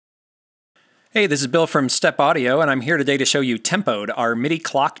Hey, this is Bill from Step Audio, and I'm here today to show you TEMPODE, our MIDI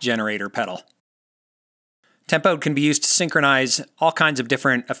Clock Generator pedal. TEMPODE can be used to synchronize all kinds of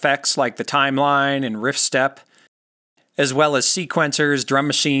different effects like the timeline and riff step, as well as sequencers, drum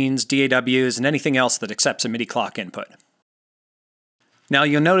machines, DAWs, and anything else that accepts a MIDI clock input. Now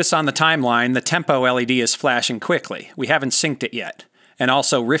you'll notice on the timeline the tempo LED is flashing quickly. We haven't synced it yet, and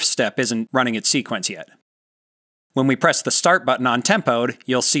also riff step isn't running its sequence yet. When we press the start button on TEMPODE,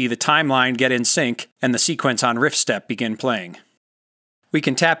 you'll see the timeline get in sync and the sequence on riff step begin playing. We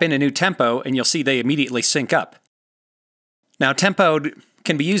can tap in a new tempo and you'll see they immediately sync up. Now TEMPODE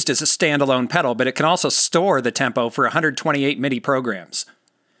can be used as a standalone pedal, but it can also store the tempo for 128 MIDI programs.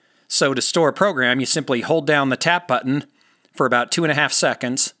 So to store a program, you simply hold down the tap button for about 2.5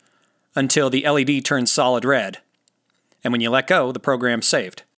 seconds until the LED turns solid red. And when you let go, the program's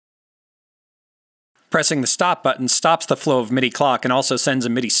saved. Pressing the stop button stops the flow of MIDI clock and also sends a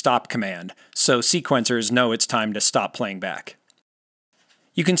MIDI stop command, so sequencers know it's time to stop playing back.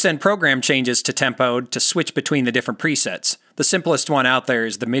 You can send program changes to TEMPODE to switch between the different presets. The simplest one out there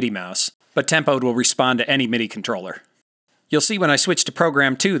is the MIDI mouse, but TEMPODE will respond to any MIDI controller. You'll see when I switch to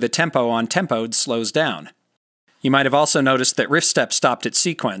program 2, the tempo on TEMPODE slows down. You might have also noticed that riff step stopped its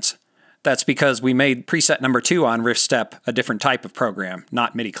sequence. That's because we made preset number 2 on riff step a different type of program,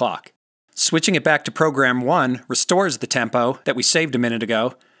 not MIDI clock. Switching it back to program 1 restores the tempo that we saved a minute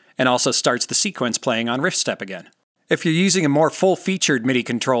ago and also starts the sequence playing on riff step again. If you're using a more full-featured MIDI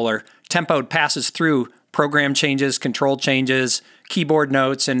controller, TEMPODE passes through program changes, control changes, keyboard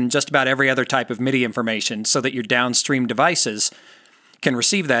notes, and just about every other type of MIDI information so that your downstream devices can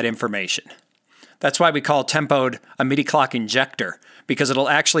receive that information. That's why we call TEMPODE a MIDI clock injector, because it'll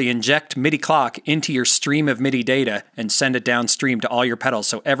actually inject MIDI clock into your stream of MIDI data and send it downstream to all your pedals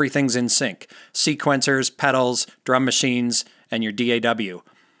so everything's in sync. Sequencers, pedals, drum machines, and your DAW,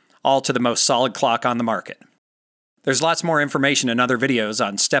 all to the most solid clock on the market. There's lots more information in other videos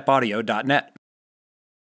on stepaudio.net.